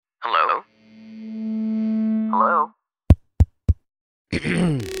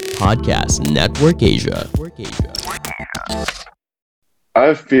Podcast Network Asia.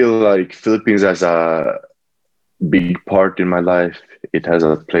 I feel like Philippines has a big part in my life. It has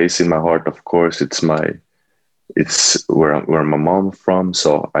a place in my heart. Of course, it's where my mom from.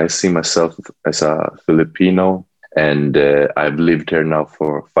 So I see myself as a Filipino, and I've lived here now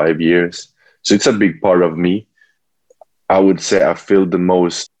for 5 years. So it's a big part of me. I would say I feel the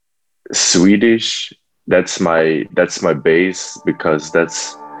most Swedish. That's my base because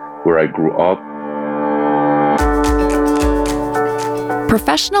that's where I grew up.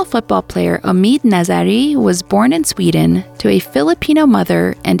 Professional football player Omid Nazari was born in Sweden to a Filipino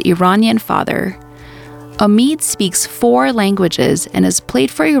mother and Iranian father. Omid speaks 4 languages and has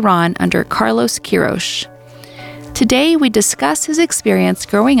played for Iran under Carlos Queiroz. Today, we discuss his experience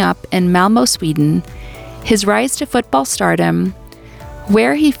growing up in Malmo, Sweden, his rise to football stardom,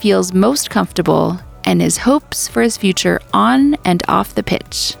 where he feels most comfortable, and his hopes for his future on and off the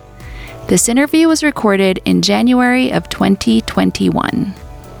pitch. This interview was recorded in January of 2021.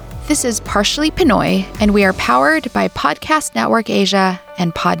 This is Partially Pinoy, and we are powered by Podcast Network Asia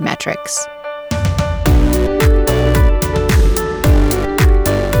and Podmetrics.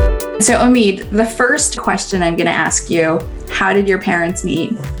 So Omid, the first question I'm going to ask you, how did your parents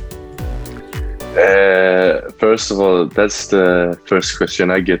meet? First of all, that's the first question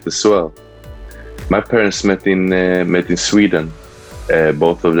I get as well. My parents met in Sweden.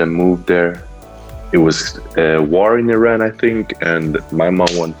 Both of them moved there. It was war in Iran, I think, and my mom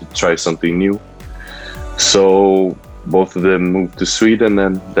wanted to try something new. So both of them moved to Sweden,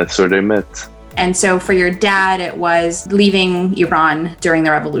 and that's where they met. And so for your dad, it was leaving Iran during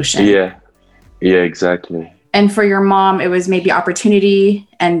the revolution. Yeah, exactly. And for your mom, it was maybe opportunity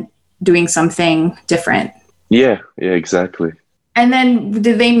and doing something different. Yeah, exactly. And then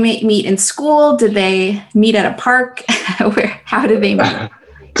did they meet in school? Did they meet at a park? How did they meet?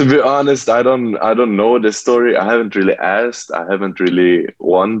 To be honest, I don't know the story. I haven't really asked. I haven't really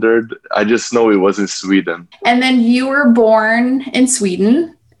wondered. I just know it was in Sweden. And then you were born in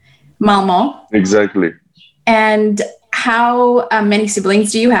Sweden, Malmo. Exactly. And how many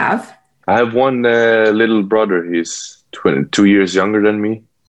siblings do you have? I have one little brother. He's 2 years younger than me.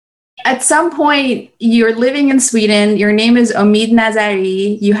 At some point, you're living in Sweden. Your name is Omid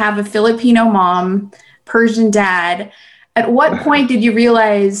Nazari. You have a Filipino mom, Persian dad. At what point did you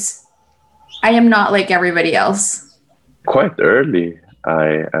realize I am not like everybody else? Quite early,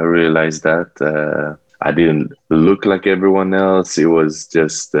 I realized that I didn't look like everyone else. It was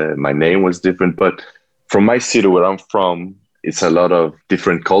just my name was different. But from my city where I'm from, it's a lot of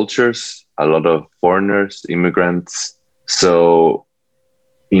different cultures, a lot of foreigners, immigrants. So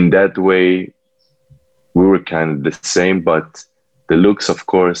in that way, we were kind of the same, but the looks, of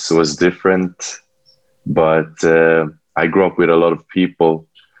course, was different. But I grew up with a lot of people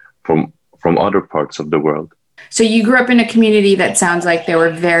from other parts of the world. So you grew up in a community that sounds like they were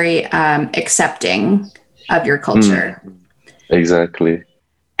very accepting of your culture. Exactly.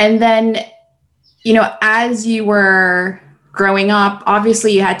 And then, as you were growing up,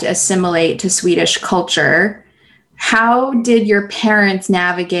 obviously you had to assimilate to Swedish culture. How did your parents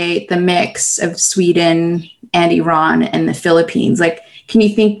navigate the mix of Sweden and Iran and the Philippines? Like, can you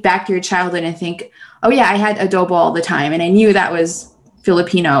think back to your childhood and think, oh yeah, I had adobo all the time and I knew that was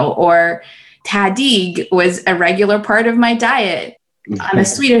Filipino, or tadig was a regular part of my diet. On the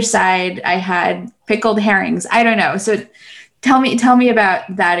Swedish side, I had pickled herrings. I don't know. So tell me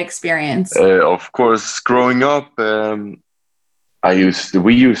about that experience. Of course, growing up, we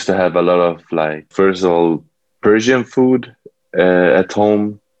used to have a lot of, like, first of all, Persian food at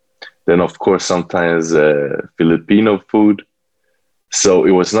home. Then, of course, sometimes Filipino food. So it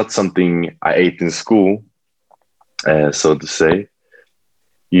was not something I ate in school, so to say.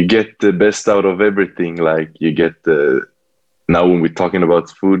 You get the best out of everything. Like, you get now when we're talking about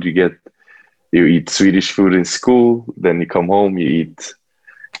food, you eat Swedish food in school. Then you come home, you eat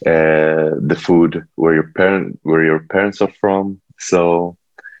the food where your parents are from. So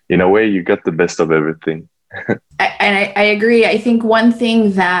in a way, you got the best of everything. I agree. I think one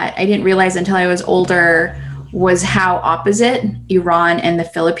thing that I didn't realize until I was older was how opposite Iran and the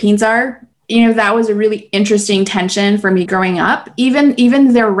Philippines are. That was a really interesting tension for me growing up.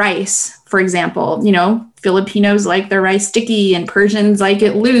 Even their rice, for example, Filipinos like their rice sticky and Persians like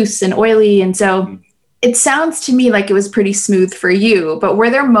it loose and oily. And so it sounds to me like it was pretty smooth for you, but were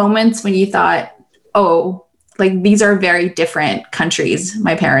there moments when you thought, oh, like these are very different countries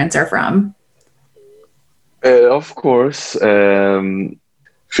my parents are from? Of course,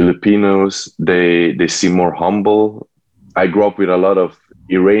 Filipinos, they seem more humble. I grew up with a lot of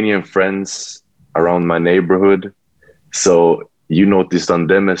Iranian friends around my neighborhood. So you noticed on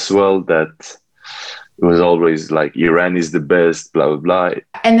them as well that it was always like Iran is the best, blah, blah, blah.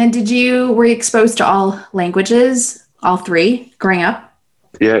 And then were you exposed to all languages, all three, growing up?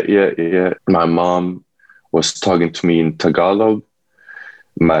 Yeah. My mom was talking to me in Tagalog.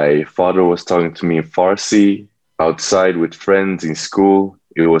 My father was talking to me in Farsi. Outside with friends in school,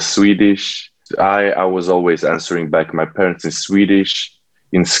 it was Swedish. I was always answering back my parents in Swedish.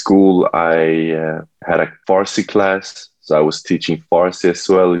 In school, I had a Farsi class, so I was teaching Farsi as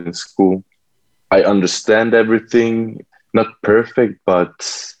well in school. I understand everything, not perfect, but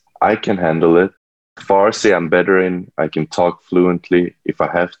I can handle it. Farsi, I'm better in. I can talk fluently if I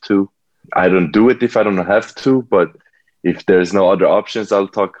have to. I don't do it if I don't have to, but if there's no other options, I'll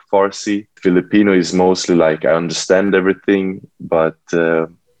talk Farsi. Filipino is mostly like I understand everything, but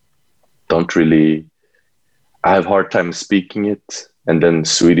don't really. I have a hard time speaking it. And then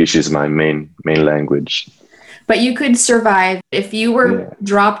Swedish is my main language. But you could survive if you were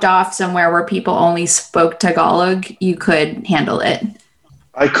dropped off somewhere where people only spoke Tagalog. You could handle it.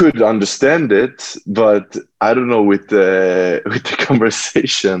 I could understand it, but I don't know with the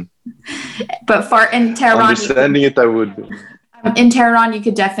conversation. But in Tehran, understanding it, I would. In Tehran, you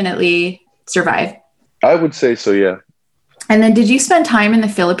could definitely survive. I would say so, yeah. And then, did you spend time in the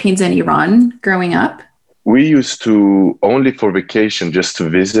Philippines and Iran growing up? We used to only for vacation, just to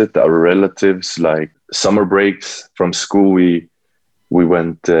visit our relatives. Like summer breaks from school, we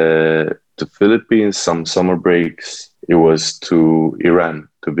went to Philippines. Some summer breaks, it was to Iran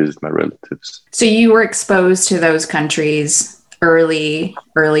to visit my relatives. So you were exposed to those countries early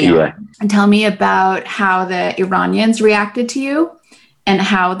on. And tell me about how the Iranians reacted to you and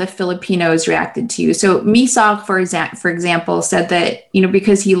how the Filipinos reacted to you. So Misak, for example, said that,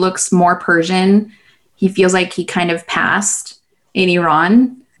 because he looks more Persian, he feels like he kind of passed in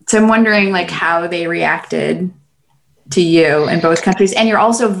Iran. So I'm wondering like how they reacted to you in both countries. And you're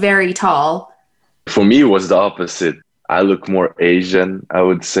also very tall. For me, it was the opposite. I look more Asian, I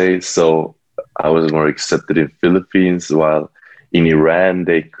would say. So I was more accepted in Philippines, while in Iran,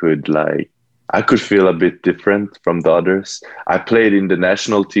 I could feel a bit different from the others. I played in the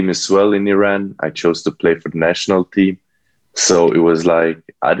national team as well in Iran. I chose to play for the national team. So it was like,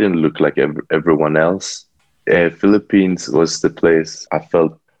 I didn't look like everyone else. Philippines was the place I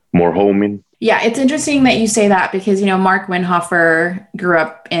felt more home in. Yeah, it's interesting that you say that because, Mark Winhofer grew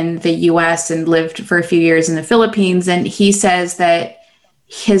up in the US and lived for a few years in the Philippines. And he says that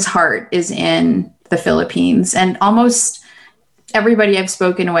his heart is in the Philippines. And almost everybody I've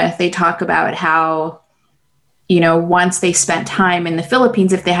spoken with, they talk about how, once they spent time in the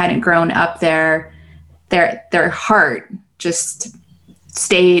Philippines, if they hadn't grown up there, their heart just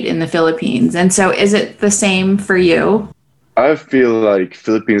stayed in the Philippines. And so is it the same for you? I feel like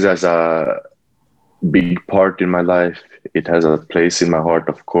Philippines has a big part in my life. It has a place in my heart,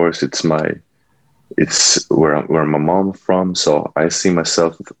 of course. It's where my mom from. So I see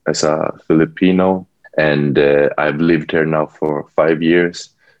myself as a Filipino, and I've lived here now for 5 years.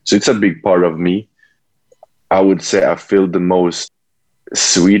 So it's a big part of me. I would say I feel the most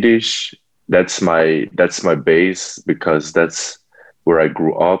Swedish. That's my base because that's where I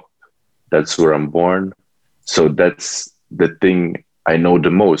grew up. That's where I'm born. So that's the thing I know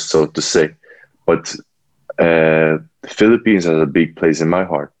the most, so to say. But the Philippines has a big place in my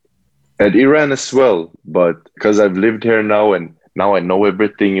heart. And Iran as well. But because I've lived here now and now I know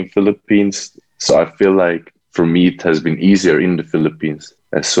everything in Philippines, so I feel like for me it has been easier in the Philippines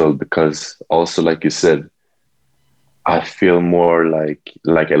as well. Because also, like you said, I feel more like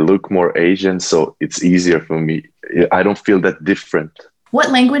I look more Asian, so it's easier for me. I don't feel that different.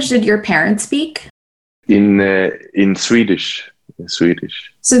 What language did your parents speak? In Swedish. In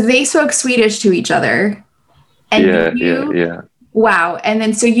Swedish. So they spoke Swedish to each other. And yeah. Wow. And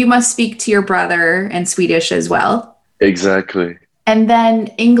then so you must speak to your brother in Swedish as well. Exactly. And then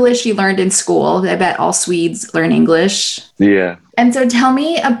English you learned in school. I bet all Swedes learn English. Yeah. And so tell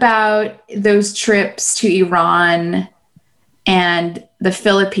me about those trips to Iran and the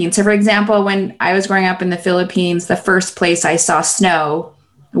Philippines. So for example, when I was growing up in the Philippines, the first place I saw snow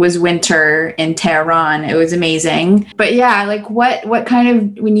was winter in Tehran. It was amazing. But yeah, like what kind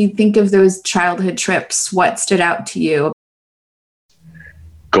of, when you think of those childhood trips, what stood out to you?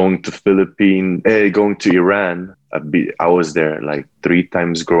 Going to Iran, I was there like 3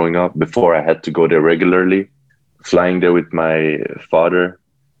 times growing up before I had to go there regularly. Flying there with my father,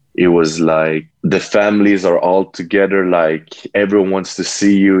 it was like the families are all together, like everyone wants to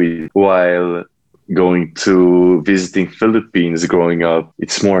see you. While going to visiting Philippines growing up,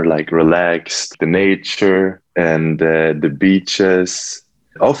 it's more like relaxed, the nature and the beaches.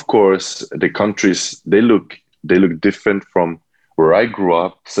 Of course, the countries, they look different from where I grew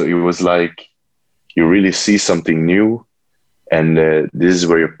up. So it was like you really see something new, and this is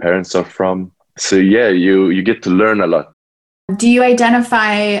where your parents are from. So yeah, you get to learn a lot. Do you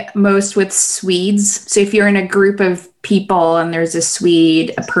identify most with Swedes? So if you're in a group of people and there's a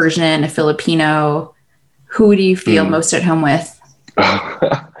Swede, a Persian, a Filipino, who do you feel most at home with?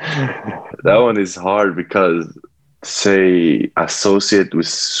 That one is hard because say associate with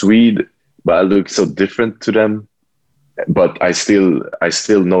Swede, but I look so different to them. But I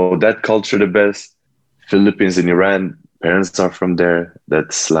still know that culture the best. Philippines and Iran, parents are from there.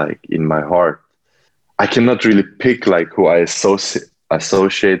 That's like in my heart. I cannot really pick like who I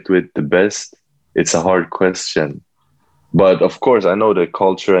associate with the best. It's a hard question. But of course, I know the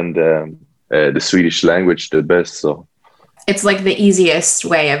culture and the Swedish language the best. So It's like the easiest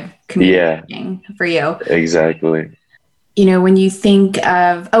way of communicating for you. exactly. You know, when you think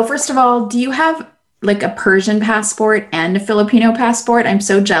of, first of all, do you have like a Persian passport and a Filipino passport? I'm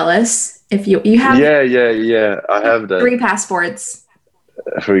so jealous. If you have Yeah. I have that. 3 passports.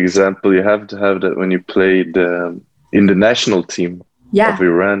 For example, you have to have that when you played in the national team Yeah. of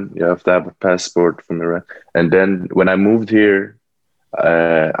Iran. You have to have a passport from Iran. And then when I moved here,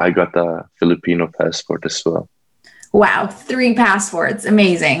 I got a Filipino passport as well. Wow, 3 passports.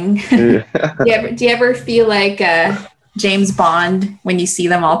 Amazing. Yeah. Do you ever feel like James Bond when you see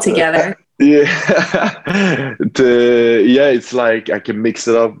them all together? Yeah. It's like I can mix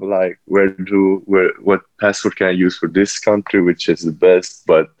it up, like what passport can I use for this country, which is the best.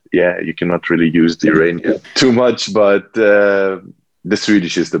 But yeah, you cannot really use the Iranian too much, but the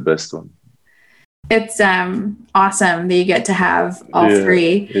Swedish is the best one. It's awesome that you get to have all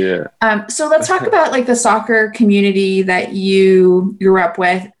 3. Yeah. So let's talk about like the soccer community that you grew up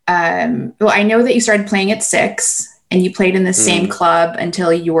with. Well, I know that you started playing at 6 and you played in the same club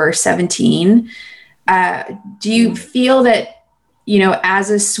until you were 17. Do you feel that, you know, as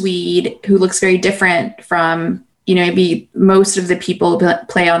a Swede who looks very different from, you know, maybe most of the people that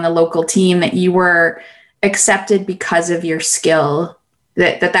play on the local team, that you were accepted because of your skill,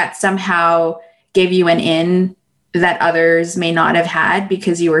 that somehow gave you an in that others may not have had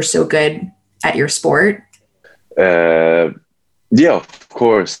because you were so good at your sport? Yeah, of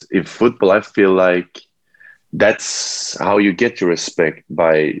course. In football, I feel like that's how you get your respect,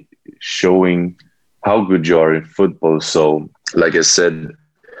 by showing how good you are in football. So, like I said,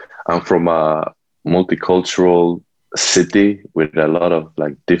 I'm from a multicultural city with a lot of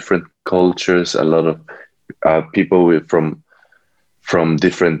like different cultures, a lot of people from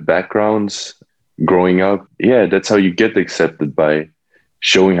different backgrounds growing up. Yeah, that's how you get accepted, by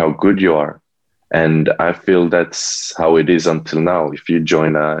showing how good you are. And I feel that's how it is until now. If you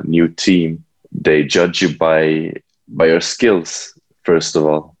join a new team, they judge you by your skills, first of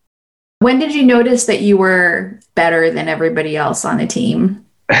all. When did you notice that you were better than everybody else on the team?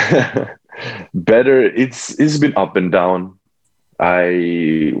 Better, it's been up and down.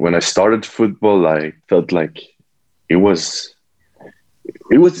 When I started football, I felt like it was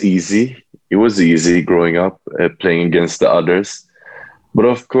easy. It was easy growing up, playing against the others. But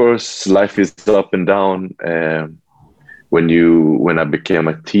of course, life is up and down. When I became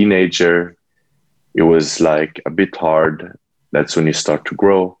a teenager, it was like a bit hard. That's when you start to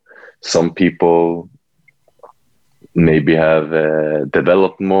grow. Some people maybe have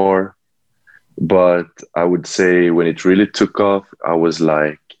developed more, but I would say when it really took off, I was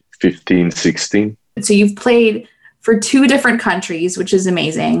like 15, 16. So you've played for 2 different countries, which is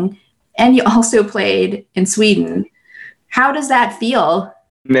amazing. And you also played in Sweden. How does that feel?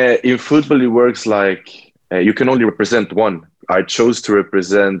 In football, it works like you can only represent one. I chose to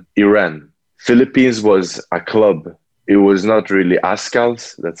represent Iran. Philippines was a club. It was not really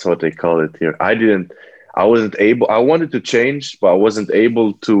Ascals. That's what they call it here. I wanted to change, but I wasn't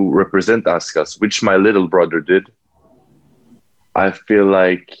able to represent Ascals, which my little brother did. I feel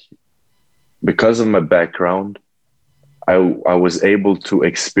like because of my background, I was able to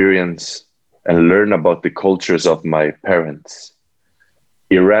experience and learn about the cultures of my parents.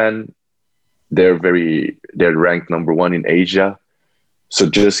 Iran, they're ranked number 1 in Asia. So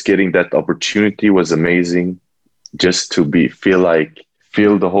just getting that opportunity was amazing. Just to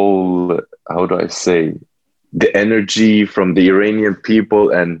feel the whole, how do I say, the energy from the Iranian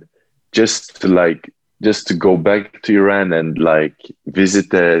people, and just to go back to Iran and like visit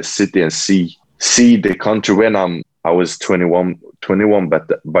the city and see the country. When I was 21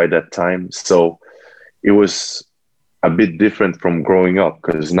 by that time. So it was a bit different from growing up,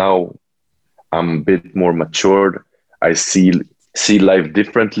 because now I'm a bit more matured. I see life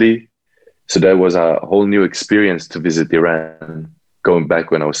differently. So that was a whole new experience to visit Iran, going back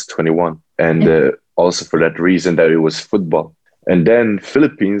when I was 21. And also for that reason that it was football. And then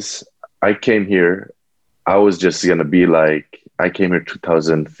Philippines, I came here. I was just gonna be like, I came here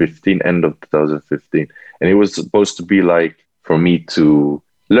 2015, end of 2015, and it was supposed to be like for me to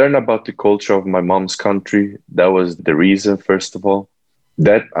learn about the culture of my mom's country. That was the reason, first of all.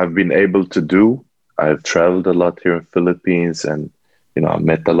 That I've been able to do. I've traveled a lot here in Philippines, and I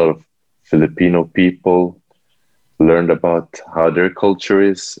met a lot of Filipino people, learned about how their culture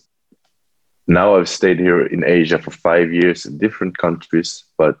is. Now I've stayed here in Asia for 5 years in different countries,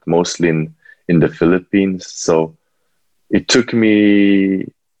 but mostly in the Philippines. So it took me,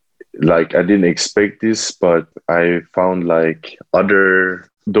 like, I didn't expect this, but I found like other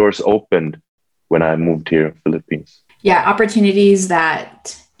doors opened when I moved here in Philippines. Yeah, opportunities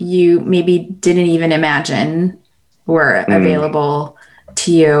that you maybe didn't even imagine were available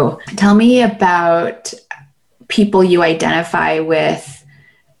to you. Tell me about people you identify with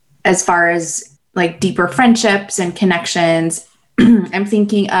as far as like deeper friendships and connections. I'm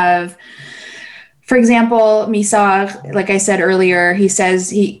thinking of, for example, Misag, like I said earlier, he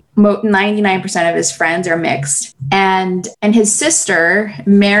says 99% of his friends are mixed. And his sister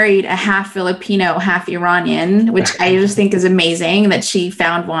married a half Filipino, half Iranian, which I just think is amazing that she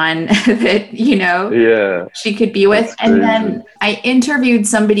found one that, she could be with. And then I interviewed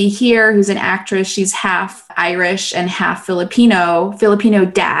somebody here who's an actress. She's half Irish and half Filipino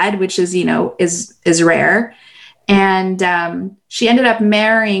dad, which is, is rare. And she ended up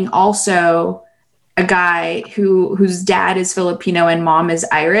marrying also a guy whose dad is Filipino and mom is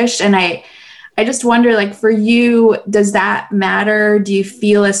Irish. And I just wonder, like, for you, does that matter? Do you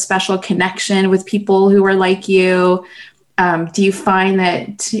feel a special connection with people who are like you? Do you find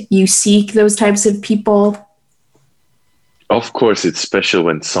that you seek those types of people? Of course, it's special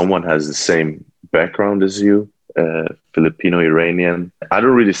when someone has the same background as you, Filipino, Iranian. I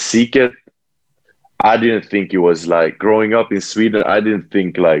don't really seek it. I didn't think it was like growing up in Sweden. I didn't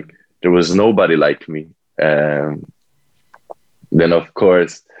think like there was nobody like me. Then, of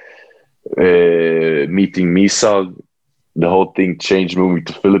course, meeting Misag, the whole thing changed. Moving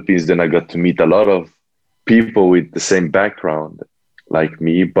to Philippines, then I got to meet a lot of people with the same background like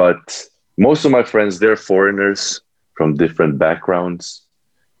me. But most of my friends, they're foreigners from different backgrounds.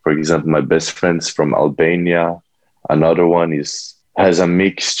 For example, my best friend's from Albania. Another one has a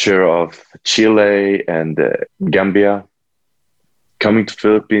mixture of Chile and Gambia. Coming to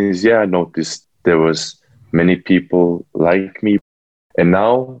Philippines, I noticed there was many people like me. And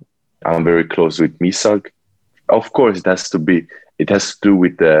now I'm very close with Misag. Of course, it has to do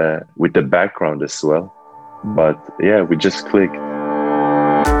with the background as well. But we just clicked.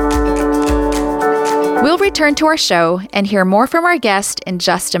 We'll return to our show and hear more from our guest in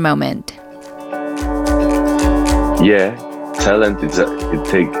just a moment. Yeah, talent it's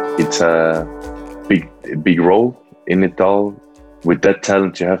a big role in it all. With that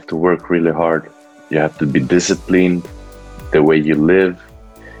talent, you have to work really hard. You have to be disciplined, the way you live.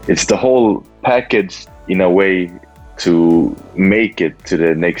 It's the whole package in a way to make it to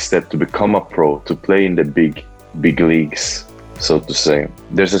the next step, to become a pro, to play in the big leagues, so to say.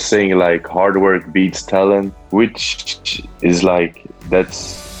 There's a saying like hard work beats talent, which is like,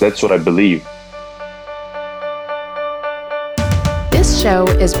 that's what I believe. This show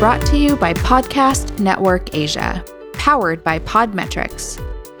is brought to you by Podcast Network Asia, powered by Podmetrics.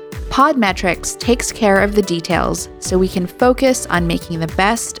 Podmetrics takes care of the details so we can focus on making the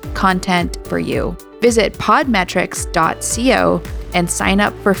best content for you. Visit podmetrics.co and sign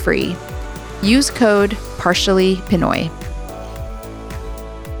up for free. Use code PartiallyPinoy.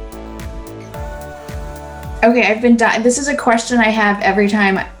 Okay, this is a question I have every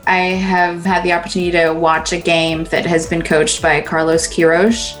time I have had the opportunity to watch a game that has been coached by Carlos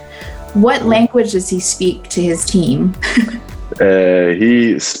Queiroz. What language does he speak to his team?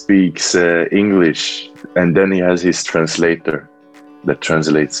 He speaks English, and then he has his translator that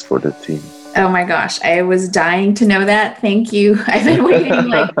translates for the team. Oh my gosh, I was dying to know that. Thank you. I've been waiting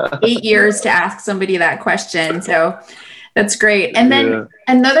like 8 years to ask somebody that question. So that's great. And then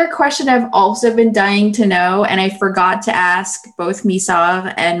another question I've also been dying to know, and I forgot to ask both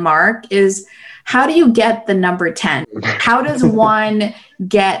Misag and Mark, is how do you get the number 10? How does one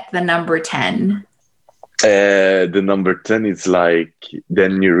get the number 10? The number 10 is like,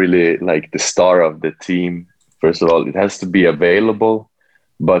 then you're really like the star of the team. First of all, it has to be available.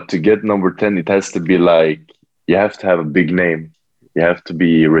 But to get number 10, it has to be like, you have to have a big name. You have to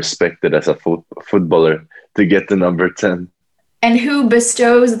be respected as a footballer to get the number 10. And who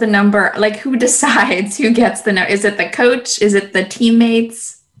bestows the number? Like, who decides who gets the number? Is it the coach? Is it the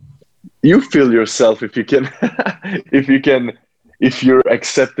teammates? You feel yourself if you can if you're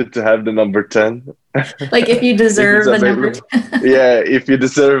accepted to have the number 10. Like if you deserve the number 10. Yeah, if you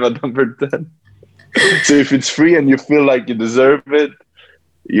deserve a number 10. So if it's free and you feel like you deserve it,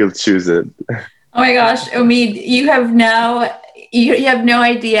 you'll choose it. Oh my gosh, Omid, you have no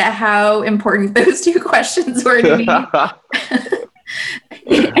idea how important those two questions were to me.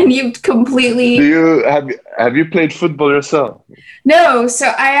 And you've completely... Have you played football yourself? No,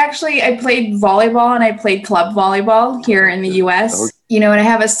 so I played volleyball, and I played club volleyball here in the US. Okay. You know, and I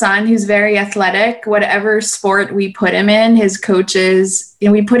have a son who's very athletic. Whatever sport we put him in, his coaches,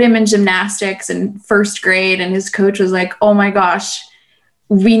 we put him in gymnastics in first grade, and his coach was like, oh my gosh,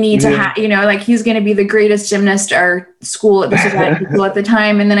 we need to have, like he's going to be the greatest gymnast our school, this was at school at the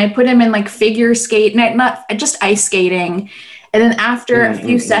time. And then I put him in like figure skate, not just ice skating. And then after a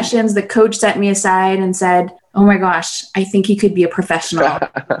few sessions, the coach set me aside and said, oh my gosh, I think he could be a professional,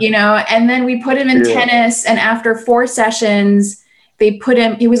 and then we put him in tennis. And after 4 sessions, they put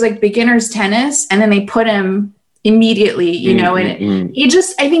him, it was like beginner's tennis. And then they put him immediately, and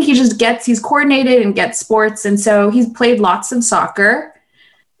I think he's coordinated and gets sports. And so he's played lots of soccer.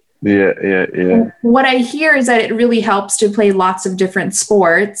 Yeah. What I hear is that it really helps to play lots of different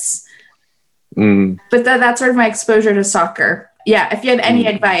sports. But that's sort of my exposure to soccer. Yeah, if you have any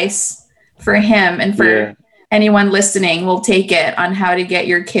advice for him and for anyone listening, we'll take it on how to get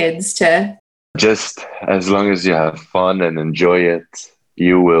your kids to... Just as long as you have fun and enjoy it,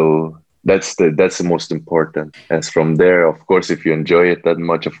 you will... That's the most important. As from there, of course, if you enjoy it that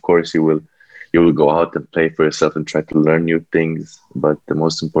much, of course, you will go out and play for yourself and try to learn new things. But the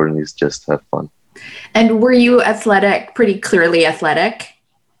most important is just have fun. And were you pretty clearly athletic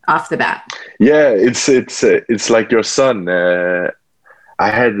off the bat? Yeah, it's like your son. I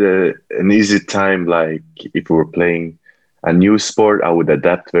had an easy time. Like if we were playing a new sport, I would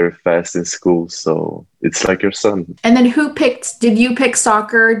adapt very fast in school. So it's like your son. And then did you pick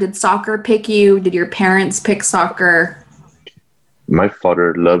soccer? Did soccer pick you? Did your parents pick soccer? My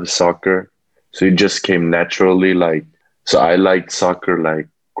father loved soccer. So it just came naturally. So I liked soccer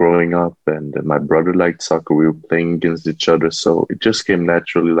growing up, and my brother liked soccer. We were playing against each other. So it just came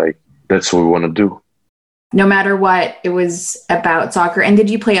naturally. That's what we want to do. No matter what, it was about soccer. And did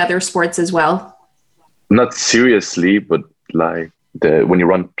you play other sports as well? Not seriously, but when you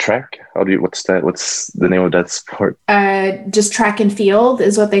run track, what's the name of that sport? Just track and field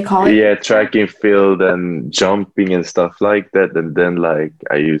is what they call it. Yeah, track and field and jumping and stuff like that. And then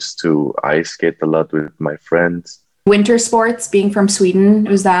I used to ice skate a lot with my friends. Winter sports, being from Sweden,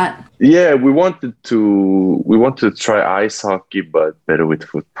 was that? Yeah, we wanted to try ice hockey, but better with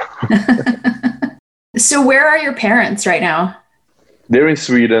football. So where are your parents right now? They're in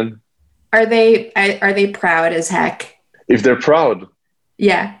Sweden. Are they proud as heck? If they're proud.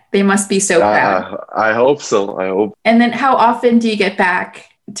 Yeah, they must be so proud. I hope so. I hope. And then how often do you get back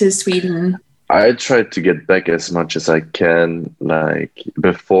to Sweden? I try to get back as much as I can.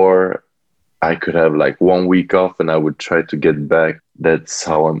 Before, I could have 1 week off and I would try to get back. That's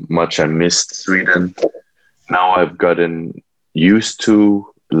how much I missed Sweden. Now I've gotten used to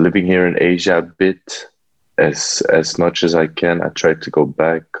living here in Asia a bit. As much as I can, I try to go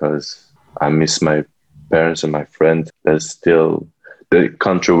back because I miss my parents and my friends. That's still the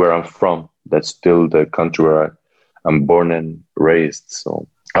country where I'm from. That's still the country where I'm born and raised. So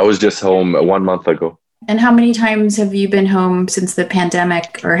I was just home 1 month ago. And how many times have you been home since the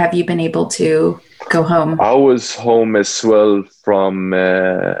pandemic, or have you been able to go home? I was home as well from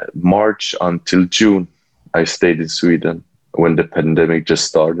March until June. I stayed in Sweden when the pandemic just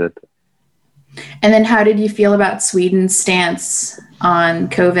started. And then how did you feel about Sweden's stance on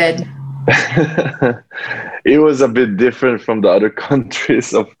COVID? It was a bit different from the other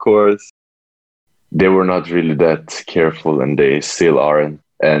countries, of course. They were not really that careful, and they still aren't.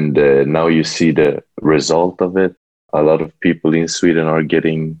 And now you see the result of it. A lot of people in Sweden are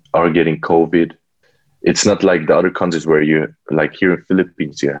getting COVID. It's not like the other countries where you, like here in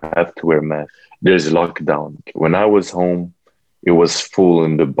Philippines, you have to wear a mask. There's lockdown. When I was home, it was full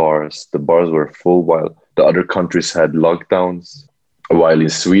in the bars. The bars were full while the other countries had lockdowns. While in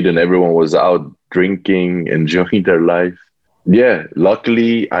Sweden, everyone was out drinking, enjoying their life. Yeah,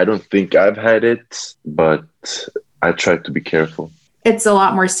 luckily, I don't think I've had it, but I try to be careful. It's a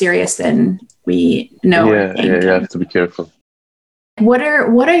lot more serious than we know. Yeah, you have to be careful. What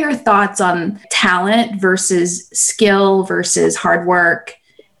are your thoughts on talent versus skill versus hard work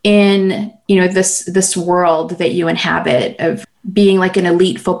in, this world that you inhabit of being like an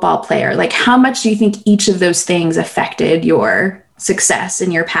elite football player? Like, how much do you think each of those things affected your success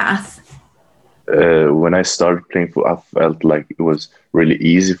in your path? When I started playing football, I felt like it was really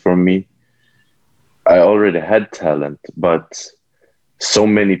easy for me. I already had talent, but so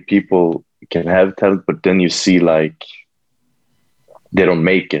many people can have talent, but then you see like they don't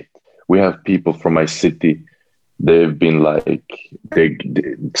make it. We have people from my city. They've been like,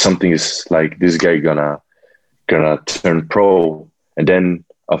 something is like this guy gonna turn pro, and then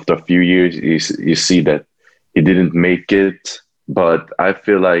after a few years, you see that he didn't make it. But I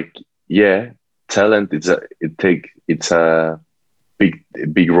feel like, yeah, talent it's a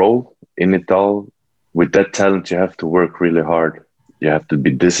big role in it all. With that talent, you have to work really hard. You have to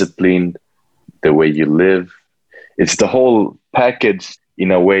be disciplined, the way you live. It's the whole package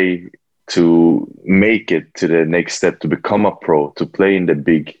in a way to make it to the next step, to become a pro, to play in the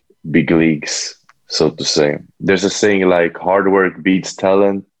big leagues, so to say. There's a saying like hard work beats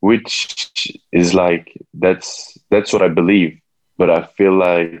talent, which is like that's what I believe. But I feel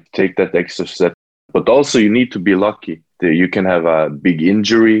like take that extra step. But also you need to be lucky. You can have a big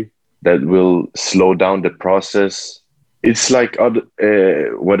injury that will slow down the process. It's like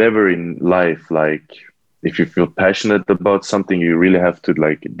whatever in life, like if you feel passionate about something, you really have to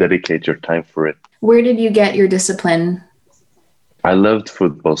like dedicate your time for it. Where did you get your discipline? I loved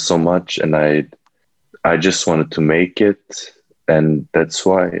football so much, and I just wanted to make it. And that's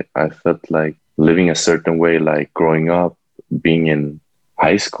why I felt like living a certain way, like growing up, being in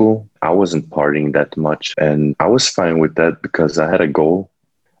high school, I wasn't partying that much. And I was fine with that because I had a goal.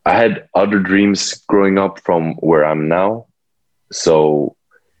 I had other dreams growing up from where I'm now. So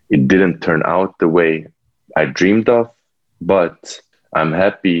it didn't turn out the way I dreamed of, but I'm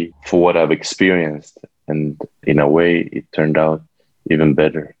happy for what I've experienced. And in a way, it turned out even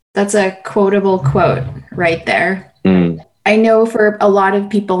better. That's a quotable quote right there. Mm. I know for a lot of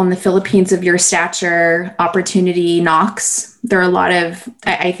people in the Philippines of your stature, opportunity knocks. There are a lot of,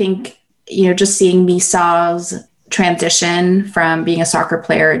 I think, just seeing Misa's transition from being a soccer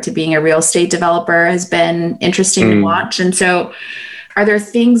player to being a real estate developer has been interesting to watch. And so are there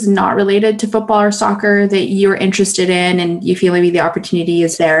things not related to football or soccer that you're interested in and you feel maybe the opportunity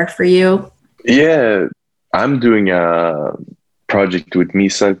is there for you? Yeah, I'm doing a project with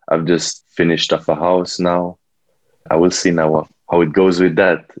Misa. I've just finished off a house now. I will see now how it goes with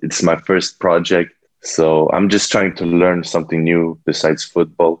that. It's my first project. So I'm just trying to learn something new besides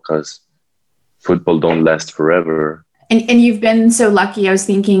football, because football don't last forever. And you've been so lucky. I was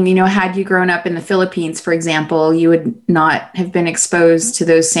thinking, had you grown up in the Philippines, for example, you would not have been exposed to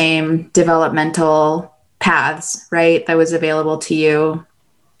those same developmental paths, right? That was available to you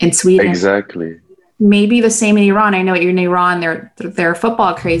in Sweden. Exactly. Maybe the same in Iran. I know you're in Iran, they're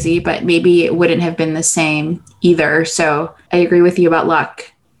football crazy, but maybe it wouldn't have been the same either. So I agree with you about luck.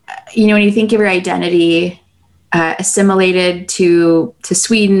 When you think of your identity, assimilated to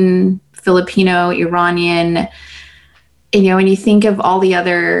Sweden, Filipino, Iranian, when you think of all the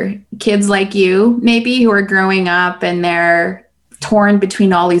other kids like you, maybe who are growing up and they're torn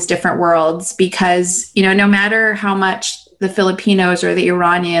between all these different worlds, because, no matter how much the Filipinos or the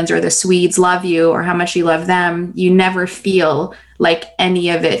Iranians or the Swedes love you or how much you love them, you never feel like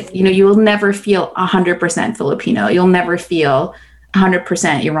any of it. You will never feel 100% Filipino. You'll never feel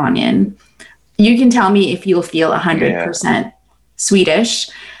 100% Iranian. You can tell me if you'll feel 100%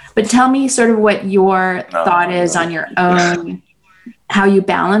 Swedish, but tell me sort of what your thought is on your own, how you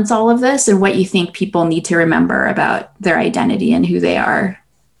balance all of this and what you think people need to remember about their identity and who they are.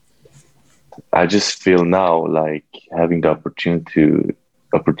 I just feel now like having the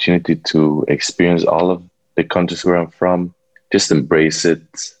opportunity to experience all of the countries where I'm from, just embrace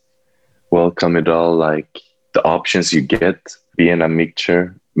it, welcome it all, like the options you get, being a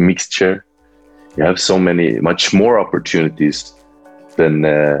mixture. You have much more opportunities than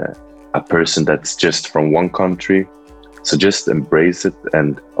a person that's just from one country. So just embrace it,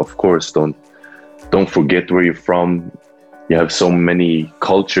 and of course, don't forget where you're from. You have so many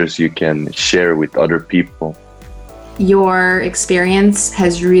cultures you can share with other people. Your experience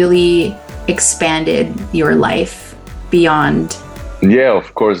has really expanded your life beyond. Yeah,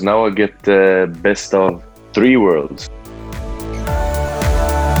 of course. Now I get the best of 3 worlds.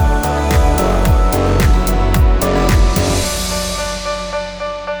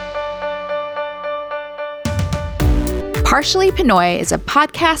 Partially Pinoy is a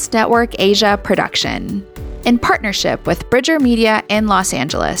Podcast Network Asia production in partnership with Bridger Media in Los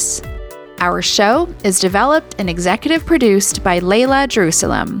Angeles. Our show is developed and executive produced by Leila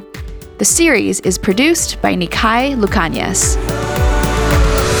Jerusalem. The series is produced by Nikai Lucanias.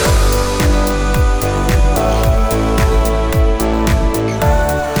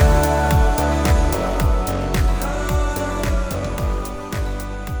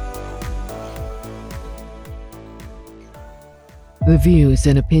 The views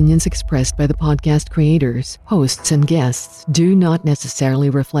and opinions expressed by the podcast creators, hosts, and guests do not necessarily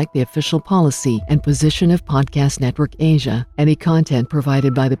reflect the official policy and position of Podcast Network Asia. Any content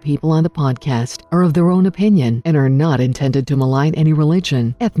provided by the people on the podcast are of their own opinion and are not intended to malign any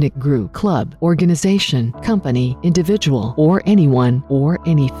religion, ethnic group, club, organization, company, individual, or anyone or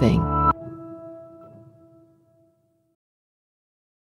anything.